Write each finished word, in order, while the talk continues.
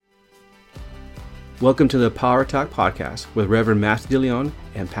Welcome to the Power Talk Podcast with Reverend Matthew DeLeon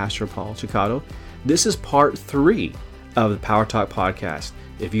and Pastor Paul Chicado. This is part 3 of the Power Talk Podcast.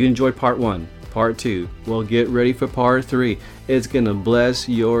 If you enjoyed part 1, part 2, well, get ready for part 3. It's going to bless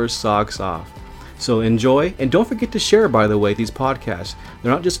your socks off. So enjoy, and don't forget to share, by the way, these podcasts.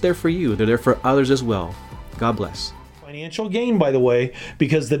 They're not just there for you, they're there for others as well. God bless. Financial gain, by the way,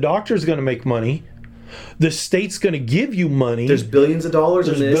 because the doctor's going to make money. The state's going to give you money. There's billions of dollars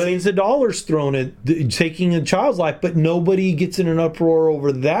in this. There's billions of dollars thrown at taking a child's life, but nobody gets in an uproar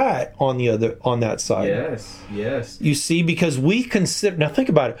over that on that side. Yes. You see, because we consider, now think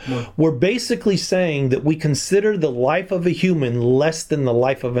about it. We're basically saying that we consider the life of a human less than the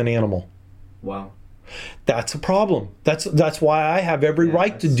life of an animal. Wow. That's a problem. That's why I have every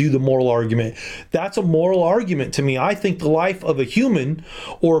right to do the moral argument. That's a moral argument to me. I think the life of a human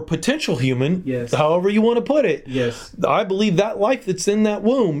or a potential human, however you want to put it, I believe that life that's in that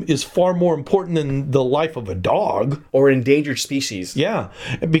womb is far more important than the life of a dog. Or an endangered species. Yeah,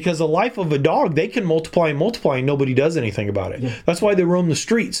 because the life of a dog, they can multiply and nobody does anything about it. Yeah. That's why they roam the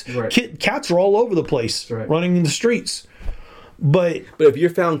streets. Right. Cats are all over the place, running in the streets. But if you're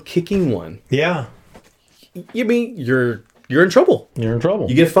found kicking one, you mean you're in trouble. You're in trouble.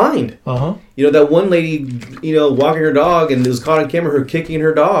 You get fined. Uh-huh. You know, that one lady, walking her dog and it was caught on camera, her kicking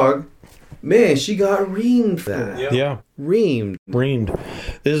her dog. Man, she got reamed for that. Yeah. Reamed.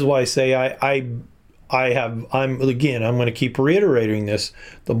 This is why I say I'm going to keep reiterating this.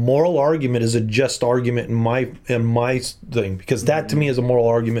 The moral argument is a just argument in my thing, because that to me is a moral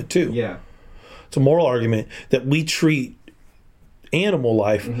argument too. Yeah. It's a moral argument that we treat animal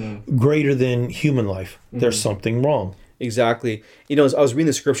life greater than human life. There's something wrong. Exactly. As I was reading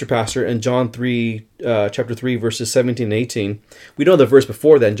the scripture, Pastor, in John 3, chapter 3, verses 17 and 18. We know the verse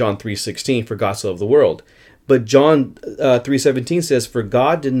before that, John 3:16, for God so loved the world. But John 3:17 says, for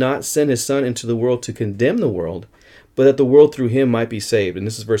God did not send his son into the world to condemn the world, but that the world through him might be saved. And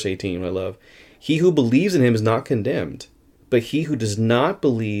this is verse 18, I love. He who believes in him is not condemned, but he who does not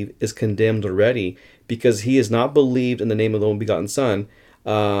believe is condemned already, because he has not believed in the name of the only begotten Son.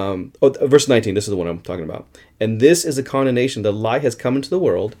 Verse 19, this is the one I'm talking about. And this is a condemnation. The light has come into the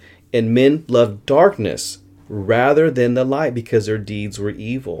world, and men love darkness rather than the light, because their deeds were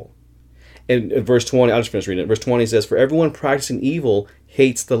evil. And in verse 20, I'll just finish reading it. Verse 20 says, for everyone practicing evil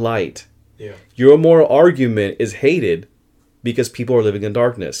hates the light. Yeah. Your moral argument is hated because people are living in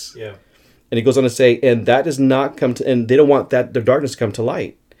darkness. Yeah. And he goes on to say, and that does not come to, and they don't want that the darkness to come to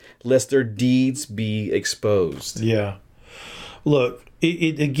light, lest their deeds be exposed. Yeah. Look,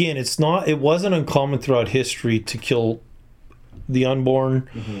 it wasn't uncommon throughout history to kill the unborn.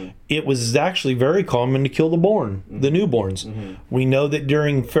 Mm-hmm. It was actually very common to kill the born, the newborns. Mm-hmm. We know that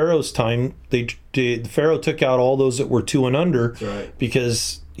during Pharaoh's time, Pharaoh took out all those that were 2 and under,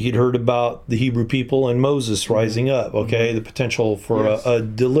 because he'd heard about the Hebrew people and Moses rising up, the potential for a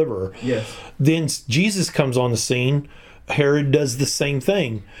deliverer. Yes. Then Jesus comes on the scene. Herod does the same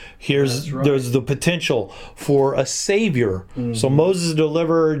thing. There's the potential for a savior. Mm-hmm. So Moses a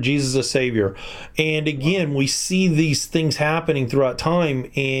deliverer, Jesus a savior. And again, we see these things happening throughout time,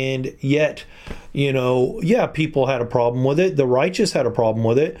 and yet, people had a problem with it. The righteous had a problem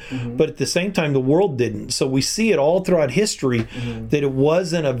with it, but at the same time, the world didn't. So we see it all throughout history that it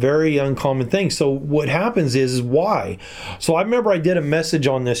wasn't a very uncommon thing. So what happens is why? So I remember I did a message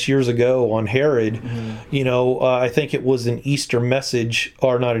on this years ago on Herod. I think it was an Easter message,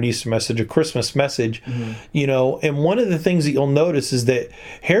 or not an Easter message, a Christmas message. And one of the things that you'll notice is that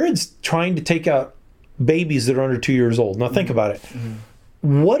Herod's trying to take out babies that are under 2 years old. Now think about it.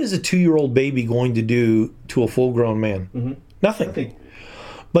 What is a 2-year-old baby going to do to a full-grown man? Nothing.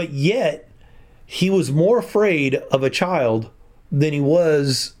 But yet, he was more afraid of a child than he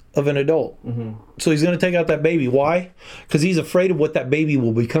was of an adult. So he's going to take out that baby. Why? Because he's afraid of what that baby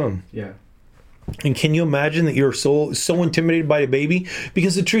will become. Yeah. And can you imagine that you're so intimidated by a baby?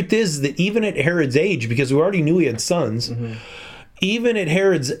 Because the truth is that even at Herod's age, because we already knew he had sons, even at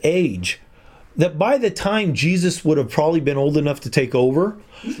Herod's age, that by the time Jesus would have probably been old enough to take over,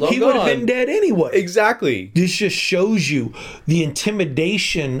 he would have been dead anyway. Exactly. This just shows you the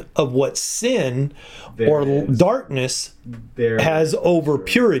intimidation of what sin or darkness has over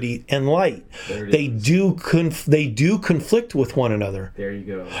purity and light. They do conflict with one another. There you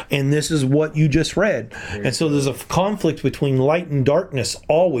go. And this is what you just read. And so there's a conflict between light and darkness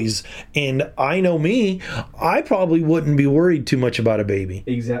always. And I know me, I probably wouldn't be worried too much about a baby.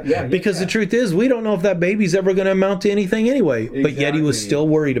 Exactly. Yeah, because the truth is, we don't know if that baby's ever going to amount to anything anyway. Exactly. But yet he was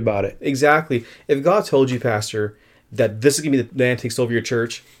still worried about it. Exactly. If God told you, Pastor, that this is going to be the man who takes over your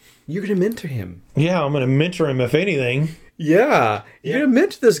church, you're going to mentor him. Yeah, I'm going to mentor him if anything. Yeah, you're gonna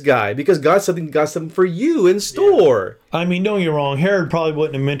mentor this guy because got something for you in store. I mean, don't get me wrong. Herod probably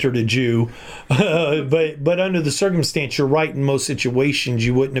wouldn't have mentored a Jew, but under the circumstance, you're right. In most situations,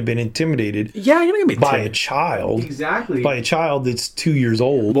 you wouldn't have been intimidated. Yeah, you're gonna be by a child. Exactly. By a child that's 2 years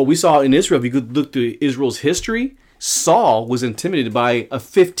old. What we saw in Israel, if you could look through Israel's history, Saul was intimidated by a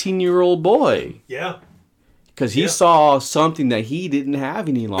 15-year-old boy. Yeah. Because he saw something that he didn't have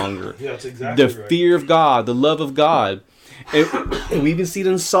any longer. Yeah, that's exactly the fear of God, the love of God. And we even see it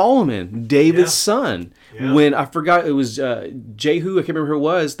in Solomon, David's son. Yeah. When I forgot, it was Jehu, I can't remember who it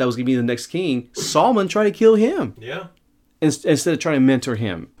was, that was going to be the next king. Solomon tried to kill him. Yeah. Instead of trying to mentor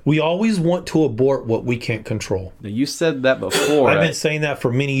him. We always want to abort what we can't control. Now, you said that before. I've been saying that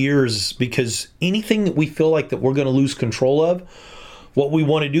for many years because anything that we feel like that we're going to lose control of, what we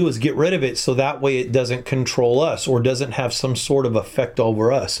want to do is get rid of it so that way it doesn't control us or doesn't have some sort of effect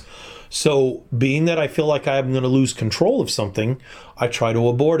over us. So being that I feel like I'm going to lose control of something, I try to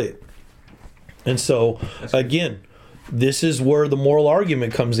abort it. And so, again, this is where the moral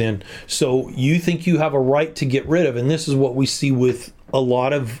argument comes in. So you think you have a right to get rid of, and this is what we see with a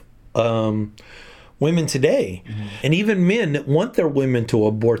lot of women today, and even men that want their women to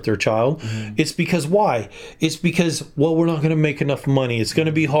abort their child. It's because why? It's because, well, we're not going to make enough money. It's going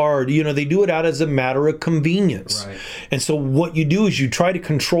to be hard. You know, they do it out as a matter of convenience. Right. And so what you do is you try to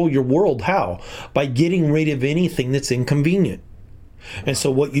control your world. How? By getting rid of anything that's inconvenient. And so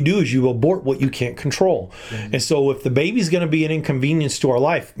what you do is you abort what you can't control. And so if the baby's going to be an inconvenience to our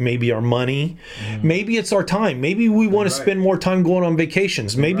life, maybe our money, maybe it's our time. Maybe we want to spend more time going on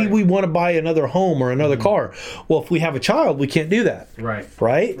vacations. Maybe we want to buy another home or another car. Well, if we have a child, we can't do that.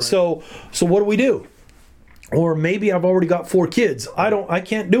 Right? So what do? Or maybe I've already got 4 kids. I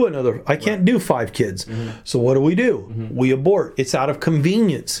can't do 5 kids. So what do? We abort. It's out of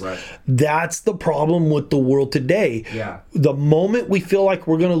convenience. That's the problem with the world today. The moment we feel like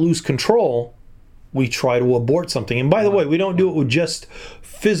we're going to lose control, we try to abort something. And by the way, we don't do it with just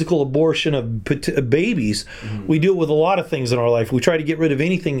physical abortion of babies. We do it with a lot of things in our life. We try to get rid of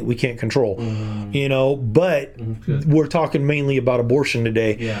anything that we can't control. You know, but we're talking mainly about abortion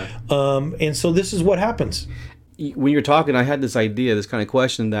today. And so this is what happens. When you're talking, I had this idea, this kind of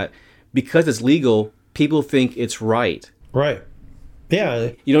question that because it's legal, people think it's right. Right.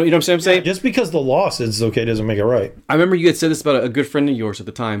 Yeah. You know what I'm saying? Just because the law says it's okay doesn't make it right. I remember you had said this about a good friend of yours at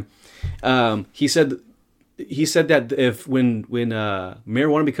the time. He said that if when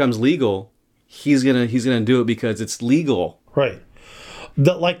marijuana becomes legal, he's gonna do it because it's legal. Right.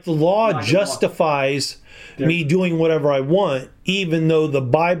 The law justifies me doing whatever I want, even though the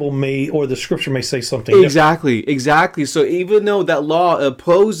Bible may or the Scripture may say something different. Exactly. So even though that law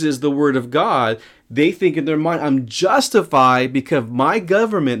opposes the Word of God, they think in their mind, I'm justified because my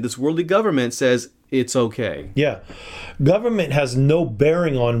government, this worldly government, says it's okay. Yeah. Government has no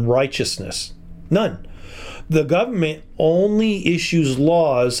bearing on righteousness. None. The government only issues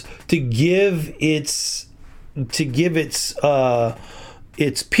laws to give its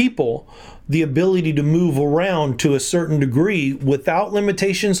people the ability to move around to a certain degree without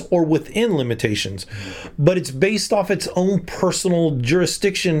limitations or within limitations. But it's based off its own personal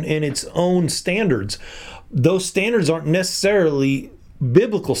jurisdiction and its own standards. Those standards aren't necessarily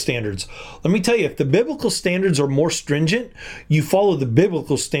biblical standards. Let me tell you, if the biblical standards are more stringent, you follow the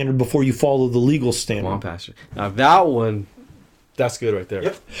biblical standard before you follow the legal standard. Come on, Pastor. Now that one, that's good right there.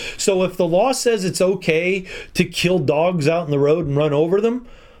 Yep. So if the law says it's okay to kill dogs out in the road and run over them,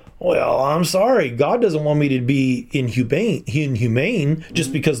 well, I'm sorry. God doesn't want me to be inhumane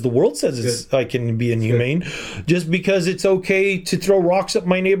just because the world says I can be inhumane. Just because it's okay to throw rocks at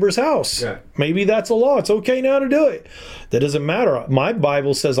my neighbor's house. Yeah. Maybe that's a law. It's okay now to do it. That doesn't matter. My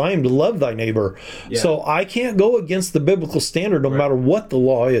Bible says I am to love thy neighbor. Yeah. So I can't go against the biblical standard no matter what the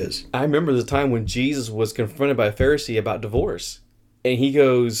law is. I remember the time when Jesus was confronted by a Pharisee about divorce. And he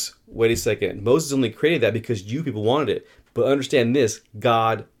goes, wait a second. Moses only created that because you people wanted it. But understand this,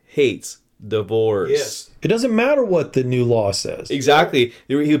 God hates divorce. Yes. It doesn't matter what the new law says. Exactly.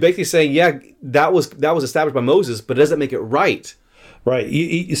 He was basically saying, yeah, that was established by Moses, but it doesn't make it right.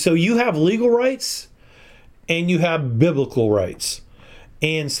 Right. So you have legal rights and you have biblical rights.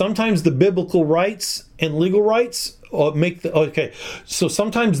 And sometimes the biblical rights and legal rights so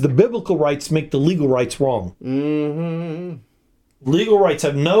sometimes the biblical rights make the legal rights wrong. Legal rights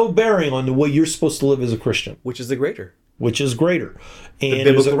have no bearing on the way you're supposed to live as a Christian. Which is the greater? And the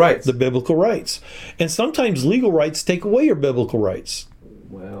biblical rights. The biblical rights. And sometimes legal rights take away your biblical rights.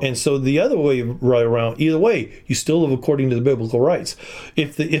 Wow. And so the other way right around, either way, you still live according to the biblical rights.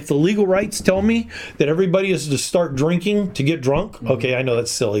 If the legal rights tell me that everybody is to start drinking to get drunk, okay, I know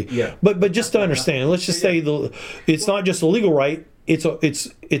that's silly. Yeah. But just to understand, let's just say it's not just a legal right,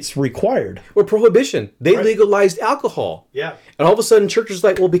 it's required. Or prohibition. They Right. legalized alcohol. Yeah. And all of a sudden churches are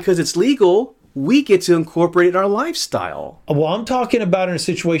like, well, because it's legal, we get to incorporate it in our lifestyle. Well, I'm talking about in a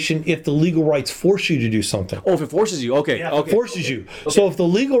situation if the legal rights force you to do something. Oh, if it forces you. Okay. Yeah, okay. it forces you. So if the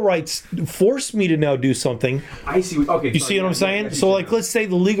legal rights force me to now do something, I see. Okay. you see what I'm saying? So like, let's say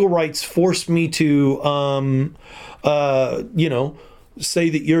the legal rights force me to, say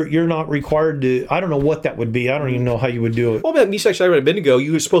that you're not required to. I don't know what that would be. I don't even know how you would do it. Well, Meshach, Shadrach, and Abednego,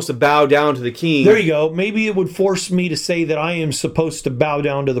 you were supposed to bow down to the king. There you go. Maybe it would force me to say that I am supposed to bow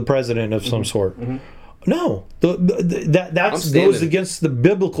down to the president of some sort. No, that goes against the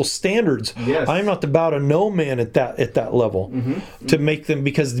biblical standards. Yes. I'm not to bow to no man at that level to make them,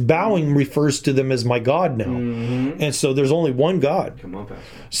 because bowing refers to them as my God now, and so there's only one God. Come on, Pastor.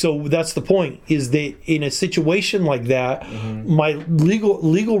 So that's the point, is that in a situation like that, my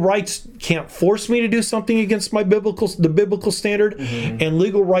legal rights can't force me to do something against the biblical standard, and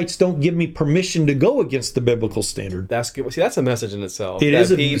legal rights don't give me permission to go against the biblical standard. That's good. See, that's a message in itself. It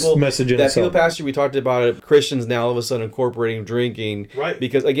is a message in that itself. People, Pastor, we talked about it. Christians now all of a sudden incorporating drinking, Right?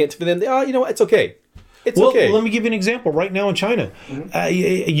 Because again, for them, you know what? It's okay. It's Well, okay. let me give you an example. Right now in China,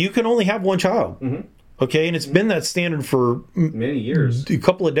 you can only have one child. Okay, and it's been that standard for Many years. a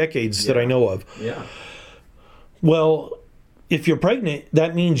couple of decades that I know of. Yeah. Well, if you're pregnant,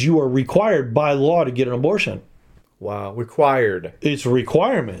 that means you are required by law to get an abortion. Wow. Required. It's a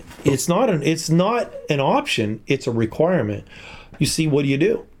requirement. It's not an option. It's a requirement. You see, what do you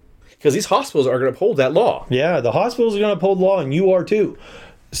do? Because these hospitals are going to uphold that law. Yeah, the hospitals are going to uphold law, and you are too.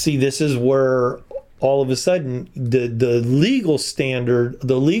 See, this is where all of a sudden the legal standard,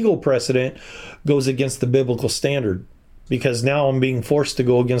 the legal precedent goes against the biblical standard, because now I'm being forced to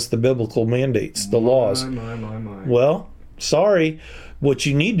go against the biblical mandates, the laws. My. Well, sorry. What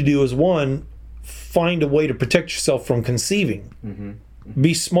you need to do is, one, find a way to protect yourself from conceiving.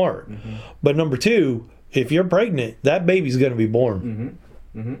 Be smart. But number two, if you're pregnant, that baby's going to be born.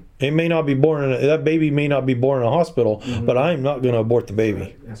 It may not be born that baby may not be born in a hospital, but I'm not going to abort the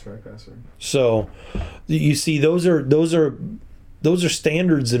baby. That's right, Pastor. So, you see, those are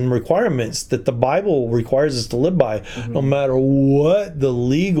standards and requirements that the Bible requires us to live by, no matter what the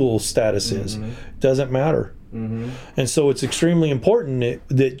legal status is. It doesn't matter. And so it's extremely important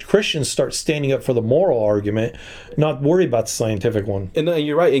that Christians start standing up for the moral argument, not worry about the scientific one. And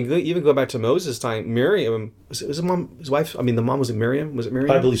you're right. And even go back to Moses' time, Miriam, was it mom, his wife? I mean, the mom, was it Miriam? Was it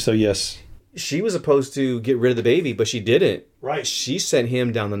Miriam? I believe so, yes. She was supposed to get rid of the baby, but she didn't. Right. She sent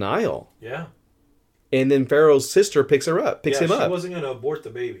him down the Nile. Yeah. And then Pharaoh's sister picks him up. She wasn't going to abort the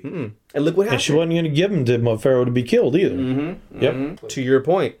baby. And look what happened. And she wasn't going to give him to Pharaoh to be killed either. Yep. To your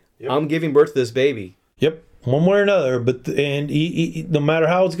point, I'm giving birth to this baby. Yep. One way or another, but he, no matter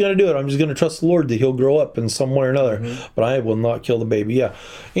how it's going to do it, I'm just going to trust the Lord that He'll grow up in some way or another. But I will not kill the baby. Yeah,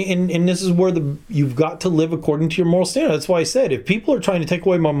 and this is where you've got to live according to your moral standard. That's why I said, if people are trying to take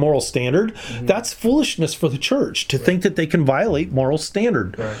away my moral standard, that's foolishness for the church to think that they can violate moral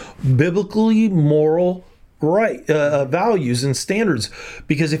standard, biblically moral values and standards.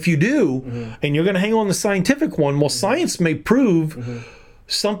 Because if you do, and you're going to hang on the scientific one, well, science may prove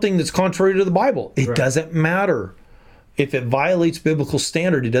something that's contrary to the Bible. It doesn't matter. If it violates biblical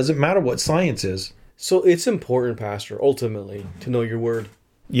standard, it doesn't matter what science is. So it's important, Pastor, ultimately, to know your word.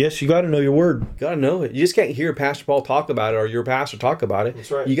 Yes, you got to know your word. You got to know it. You just can't hear Pastor Paul talk about it or your pastor talk about it.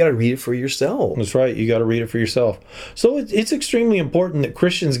 That's right. You got to read it for yourself. That's right. You got to read it for yourself. So it's extremely important that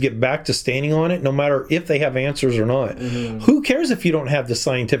Christians get back to standing on it, no matter if they have answers or not. Who cares if you don't have the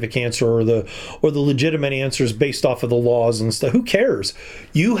scientific answer or the legitimate answers based off of the laws and stuff? Who cares?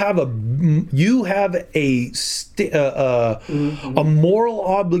 You have a moral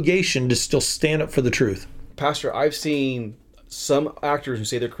obligation to still stand up for the truth. Pastor, I've seen some actors who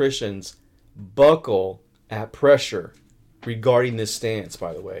say they're Christians buckle at pressure regarding this stance,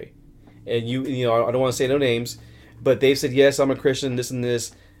 by the way. And you know, I don't want to say no names, but they've said, yes, I'm a Christian, this and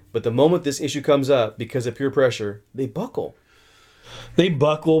this. But the moment this issue comes up, because of peer pressure, they buckle. They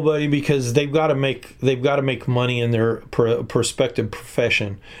buckle, buddy, because they've got to make money in their prospective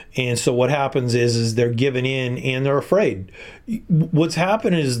profession, and so what happens is they're giving in and they're afraid. What's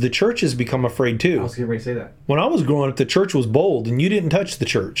happened is the church has become afraid too. I was getting ready to say that. When I was growing up, the church was bold, and you didn't touch the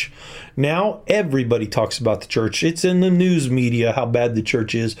church. Now everybody talks about the church. It's in the news media how bad the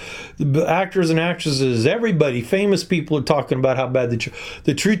church is. The actors and actresses, everybody, famous people are talking about how bad the church.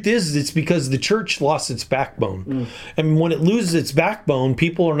 The truth is, it's because the church lost its backbone, and when it loses its its backbone,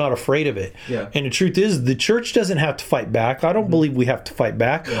 people are not afraid of it. Yeah. And the truth is, the church doesn't have to fight back. I don't believe we have to fight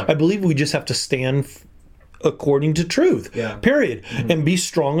back. Yeah. I believe we just have to stand according to truth. Yeah. Period. And be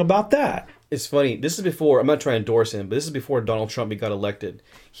strong about that. It's funny. This is before, I'm not trying to endorse him, but this is before Donald Trump got elected.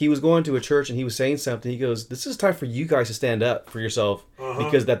 He was going to a church and he was saying something. He goes, this is time for you guys to stand up for yourself.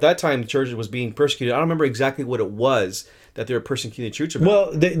 Because at that time, the church was being persecuted. I don't remember exactly what it was that they were persecuting the church about.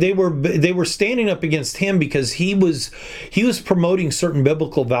 Well, they were standing up against him because he was promoting certain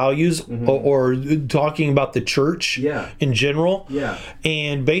biblical values or talking about the church in general. Yeah.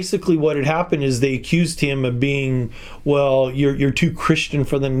 And basically what had happened is they accused him of being, well, you're too Christian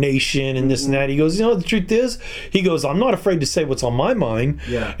for the nation and this and that. He goes, you know, the truth is, he goes, I'm not afraid to say what's on my mind.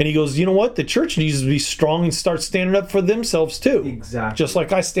 Yeah. And he goes, you know what? The church needs to be strong and start standing up for themselves too. Exactly. Just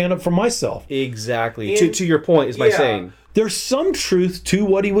like I stand up for myself. Exactly. To your point is my saying. There's some truth to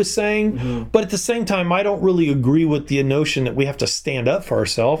what he was saying, but at the same time, I don't really agree with the notion that we have to stand up for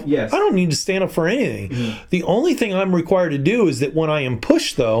ourselves. Yes. I don't need to stand up for anything. The only thing I'm required to do is that when I am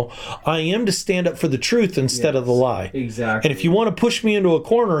pushed, though, I am to stand up for the truth instead of the lie. Exactly. And if you want to push me into a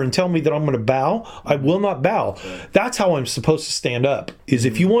corner and tell me that I'm going to bow, I will not bow. That's how I'm supposed to stand up, is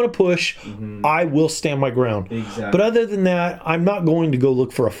if you want to push, I will stand my ground. Exactly. But other than that, I'm not going to go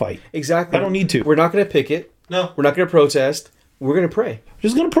look for a fight. Exactly. I don't need to. We're not going to picket. No. We're not going to protest. We're going to pray.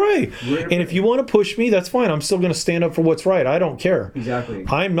 Just going to pray. And if you want to push me, that's fine. I'm still going to stand up for what's right. I don't care. Exactly.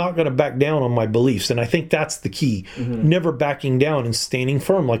 I'm not going to back down on my beliefs. And I think that's the key. Never backing down and standing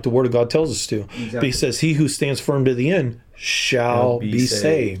firm like the Word of God tells us to. Exactly. But he says, he who stands firm to the end shall be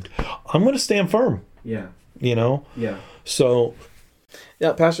saved. I'm going to stand firm. Yeah. You know? Yeah. So.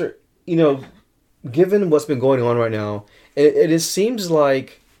 Now, Pastor, you know, given what's been going on right now, it seems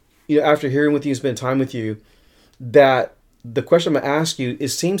like, you know, after hearing with you, spend time with you, that the question I'm going to ask you, it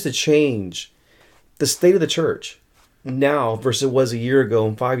seems to change the state of the church now versus it was a year ago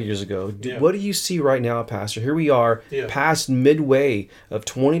and 5 years ago. Yeah. What do you see right now, Pastor? Here we are, past midway of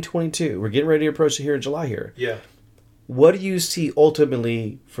 2022. We're getting ready to approach it here in July here. Yeah. What do you see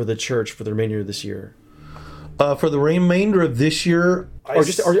ultimately for the church for the remainder of this year? For the remainder of this year, Or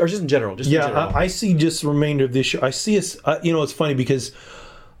just in general? Just in general. I see just the remainder of this year. I see us, you know, it's funny because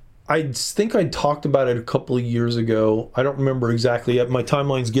I think I talked about it a couple of years ago. I don't remember exactly. My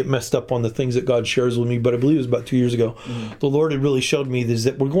timelines get messed up on the things that God shares with me, but I believe it was about 2 years ago. The Lord had really showed me is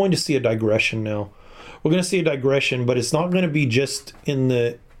that we're going to see a digression now. We're going to see a digression, but it's not going to be just in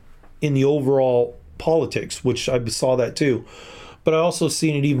the overall politics, which I saw that too. But I also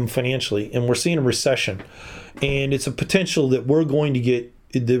seen it even financially, and we're seeing a recession. And it's a potential that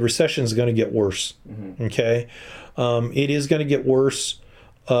the recession is going to get worse. Okay? It is going to get worse.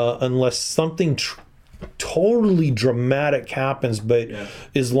 Unless something totally dramatic happens. But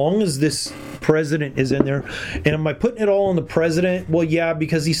as long as this president is in there, and am I putting it all on the president? Well, yeah,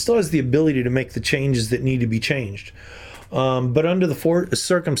 because he still has the ability to make the changes that need to be changed. But under the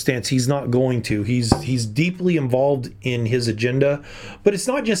circumstance, he's not going to. He's deeply involved in his agenda, but it's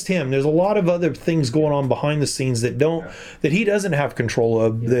not just him. There's a lot of other things going on behind the scenes that he doesn't have control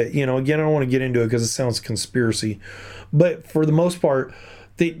of. That, you know, again, I don't want to get into it because it sounds conspiracy, but for the most part,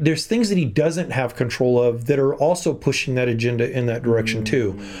 there's things that he doesn't have control of that are also pushing that agenda in that direction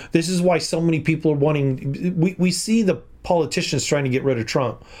too. This is why so many people are wanting. We see the politicians trying to get rid of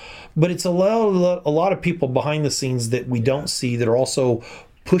Trump. But it's a lot of people behind the scenes that we don't see that are also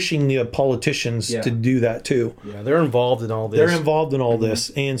pushing the politicians to do that too. Yeah, they're involved in all this. They're involved in all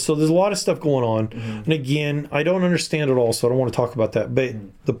this. And so there's a lot of stuff going on. And again, I don't understand it all, so I don't want to talk about that. But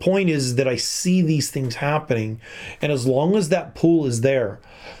the point is that I see these things happening. And as long as that pool is there,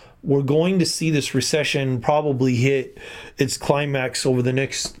 we're going to see this recession probably hit its climax over the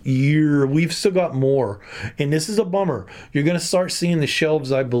next year. We've still got more. And this is a bummer. You're going to start seeing the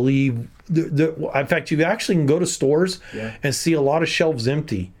shelves, I believe. In fact, you actually can go to stores and see a lot of shelves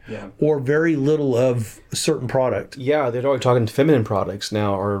empty or very little of a certain product. Yeah, they're already talking feminine products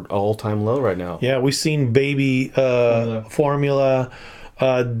now are all-time low right now. Yeah, we've seen baby formula.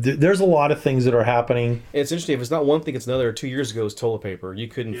 There's a lot of things that are happening. And it's interesting. If it's not one thing, it's another. 2 years ago, it was toilet paper. You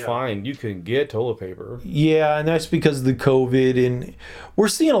couldn't get toilet paper. Yeah, and that's because of the COVID. And we're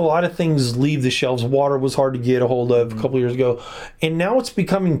seeing a lot of things leave the shelves. Water was hard to get a hold of a couple of years ago. And now it's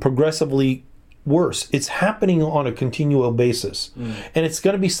becoming progressively worse. It's happening on a continual basis. And it's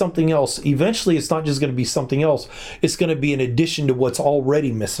going to be something else. Eventually, it's not just going to be something else. It's going to be an addition to what's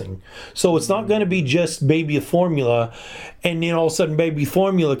already missing. So it's not going to be just baby formula, and then all of a sudden baby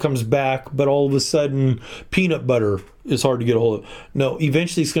formula comes back, but all of a sudden peanut butter is hard to get a hold of. No,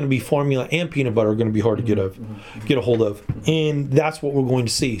 eventually it's going to be formula and peanut butter are going to be hard to get a hold of. And that's what we're going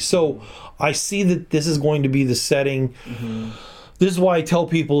to see. So I see that this is going to be the setting. This is why I tell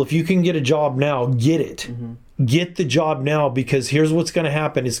people, if you can get a job now, get it. Get the job now, because here's what's going to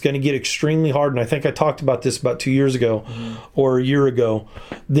happen. It's going to get extremely hard. And I think I talked about this about 2 years ago or a year ago,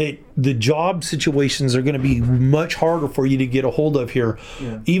 that the job situations are going to be much harder for you to get a hold of here.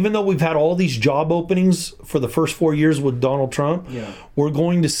 Even though we've had all these job openings for the first 4 years with Donald Trump, we're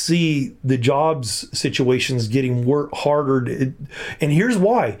going to see the jobs situations getting harder. And here's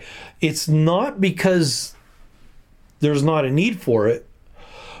why. It's not because there's not a need for it.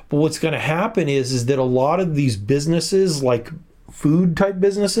 But what's going to happen is that a lot of these businesses, like food type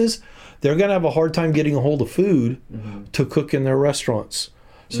businesses, they're going to have a hard time getting a hold of food to cook in their restaurants.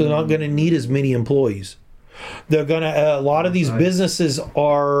 So they're not going to need as many employees. They're going to, a lot of these businesses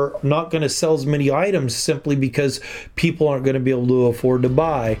are not going to sell as many items simply because people aren't going to be able to afford to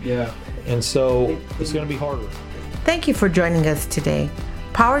buy. And so it's going to be harder. Thank you for joining us today.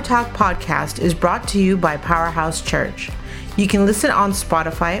 Power Talk Podcast is brought to you by Powerhouse Church. You can listen on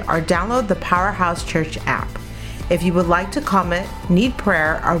Spotify or download the Powerhouse Church app. If you would like to comment, need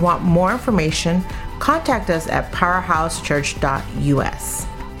prayer, or want more information, contact us at powerhousechurch.us.